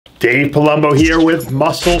Dave Palumbo here with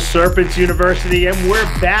Muscle Serpents University, and we're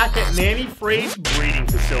back at Manny Freyd's breeding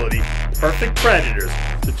facility, Perfect Predators,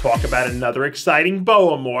 to talk about another exciting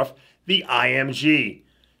boa morph, the IMG.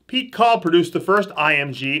 Pete Call produced the first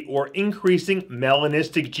IMG, or increasing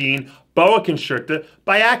melanistic gene, boa constrictor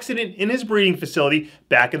by accident in his breeding facility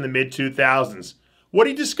back in the mid-2000s. What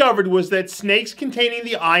he discovered was that snakes containing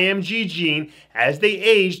the IMG gene, as they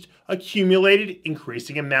aged, accumulated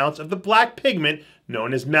increasing amounts of the black pigment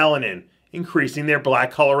known as melanin, increasing their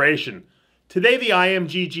black coloration. Today, the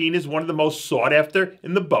IMG gene is one of the most sought after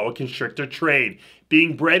in the boa constrictor trade,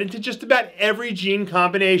 being bred into just about every gene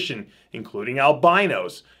combination, including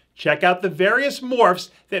albinos. Check out the various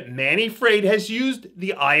morphs that Manny Freyd has used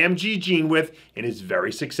the IMG gene with in his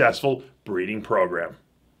very successful breeding program.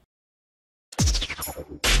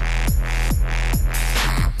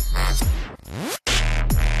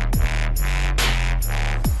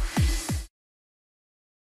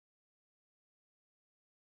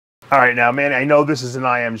 All right, now, man, I know this is an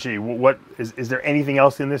IMG. What is there anything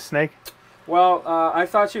else in this snake? Well, I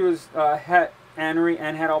thought she was het anery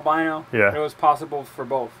and het albino. Yeah. It was possible for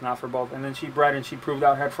both, not for both. And then she bred and she proved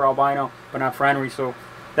out het for albino, but not for anery. So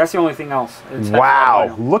that's the only thing else. It's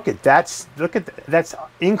wow, look at that! That's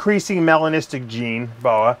increasing melanistic gene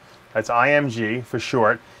boa. That's IMG for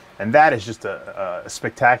short, and that is just a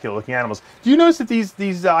spectacular looking animals. Do you notice that these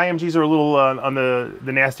IMGs are a little on the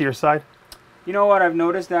nastier side? You know what? I've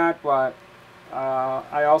noticed that, but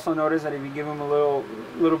I also noticed that if you give him a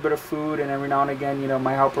little bit of food, and every now and again, you know,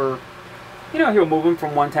 my helper, you know, he'll move him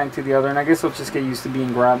from one tank to the other, and I guess he'll just get used to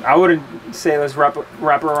being grabbed. I wouldn't say let's wrap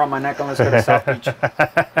her around my neck and let's go to South Beach. You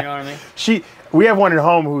know what I mean? We have one at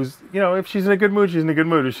home who's, you know, if she's in a good mood, she's in a good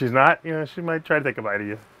mood. If she's not, you know, she might try to take a bite of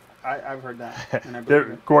you. I've heard that. And I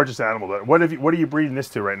They're gorgeous animals. What are you breeding this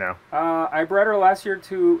to right now? I bred her last year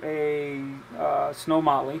to a snow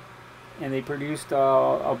motley. And they produced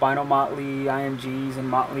albino motley IMGs and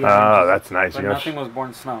motley IMGs. Oh, that's nice. But nothing was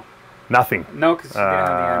born snow. Nothing? No, because she didn't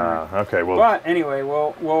have the anery. Okay, well. But anyway,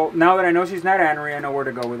 well, now that I know she's not anery, I know where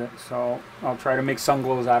to go with it. So I'll try to make sun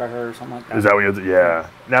glows out of her or something like that. Is that what you'll do? Yeah.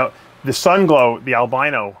 Now, the sun glow, the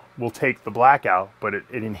albino, will take the black out, but it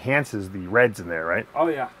enhances the reds in there, right? Oh,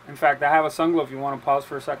 yeah. In fact, I have a sun glow. If you want to pause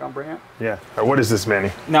for a second, I'll bring it. Yeah. All right, what is this,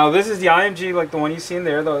 Manny? Now, this is the IMG, like the one you see in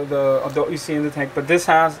there, the adult you see in the tank, but this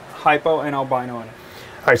has hypo and albino in it.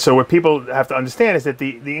 All right, so what people have to understand is that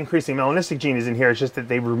the increasing melanistic gene is in here. It's just that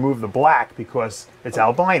they remove the black because it's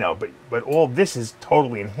albino, but all this is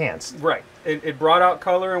totally enhanced. Right. It brought out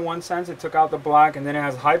color in one sense. It took out the black, and then it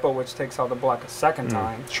has hypo, which takes out the black a second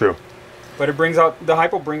time. True. But it brings out, the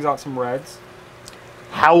hypo brings out some reds.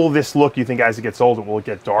 How will this look, you think, as it gets older? Will it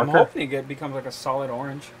get darker? I'm hoping it becomes like a solid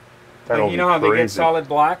orange. That'll Like, you know how they get solid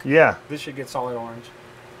black? Yeah. This should get solid orange.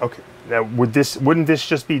 Okay. Now, wouldn't this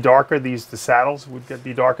just be darker? The saddles would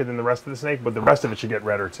be darker than the rest of the snake, but the rest of it should get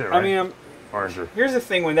redder too, right? I mean, oranger. Here's the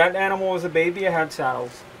thing: when that animal was a baby, it had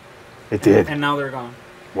saddles. It did. And now they're gone.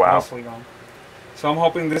 Wow. Mostly gone. So I'm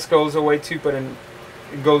hoping this goes away too, but it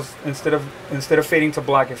goes instead of fading to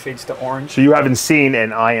black, it fades to orange. So you haven't seen an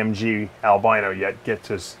IMG albino yet get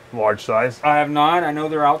to large size? I have not. I know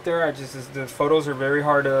they're out there. The photos are very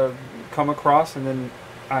hard to come across, and then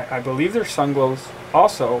I believe there's sun glows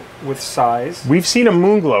also with size. We've seen a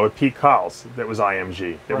moon glow at Pete Call's that was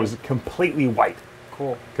IMG. It was completely white.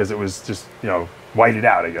 Cool. Because it was just, you know, whited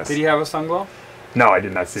out, I guess. Did he have a sun glow? No, I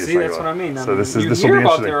did not see a sun glow. See, that's what I mean. So this will be you hear about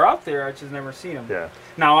interesting. they're out there, I just never seen them. Yeah.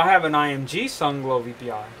 Now, I have an IMG sun glow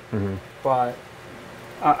VPI, but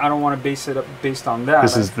I don't want to base it up based on that.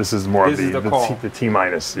 This is more of the T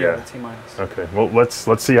minus. Yeah, the T minus. Okay. Well,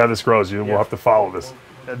 let's see how this grows. We'll have to follow this.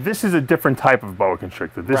 This is a different type of boa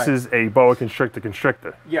constrictor. This is a boa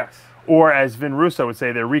constrictor. Yes. Or as Vin Russo would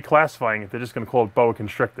say, they're reclassifying it. They're just going to call it boa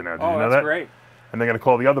constrictor now. Did you know that? Oh, that's great. And they're going to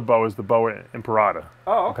call the other boas the boa imperata.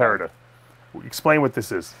 Oh, okay. Imperata. Explain what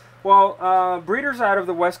this is. Well, breeders out of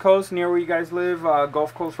the West Coast, near where you guys live,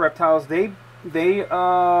 Gulf Coast Reptiles, they bred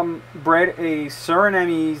a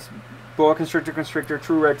Surinamese boa constrictor,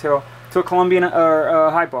 true red tail, to a Colombian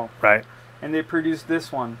hypo. Right. And they produced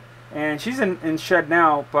this one. And she's in shed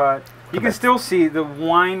now, but you can still see the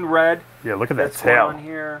wine red. Yeah, look at that that's tail on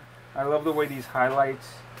here. I love the way these highlights,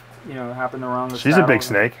 you know, happen around the She's a big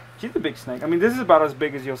snake. She's a big snake. I mean, this is about as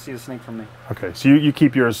big as you'll see a snake from me. Okay, so you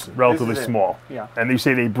keep yours relatively small. Yeah. And you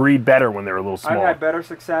say they breed better when they're a little smaller. I've had better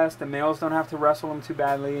success. The males don't have to wrestle them too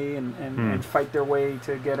badly and fight their way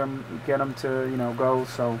to get them to, you know, go.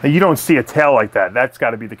 So. And you don't see a tail like that. That's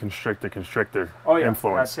got to be the constrictor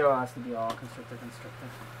influence. That tail has to be all constrictor.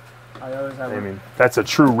 I mean, that's a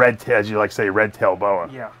true red tail, as you like to say, red tail boa.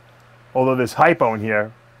 Yeah. Although there's hypo in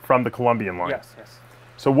here from the Colombian line. Yes, yes.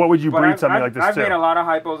 So what would you breed something I've, like this I've to? made a lot of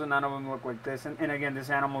hypos and none of them look like this. And again,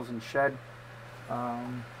 this animal's in shed.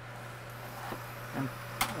 And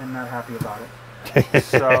not happy about it.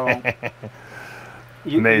 So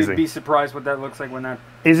you'd be surprised what that looks like when that.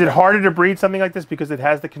 Is it harder to breed something like this because it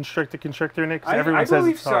has the constrictor in it? I Everyone says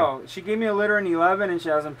believe it's hard. so. She gave me a litter in 11 and she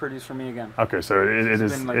hasn't produced for me again. Okay, so it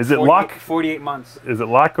is. Like Is it luck? 48 months. Is it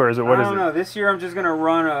luck or is it what is it? I don't know. This year I'm just gonna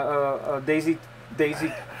run a daisy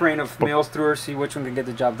train of males through her, see which one can get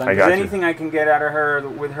the job done. I got you. Anything I can get out of her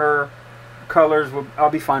with her colors, I'll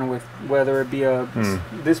be fine with, whether it be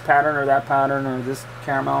this pattern or that pattern or this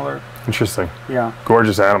caramel or. Interesting. Yeah.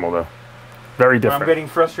 Gorgeous animal though. Very But different. I'm getting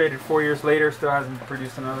frustrated 4 years later, still hasn't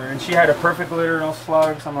produced another. And she had a perfect litter, no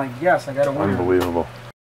slugs. I'm like, yes, I got a winner. Unbelievable.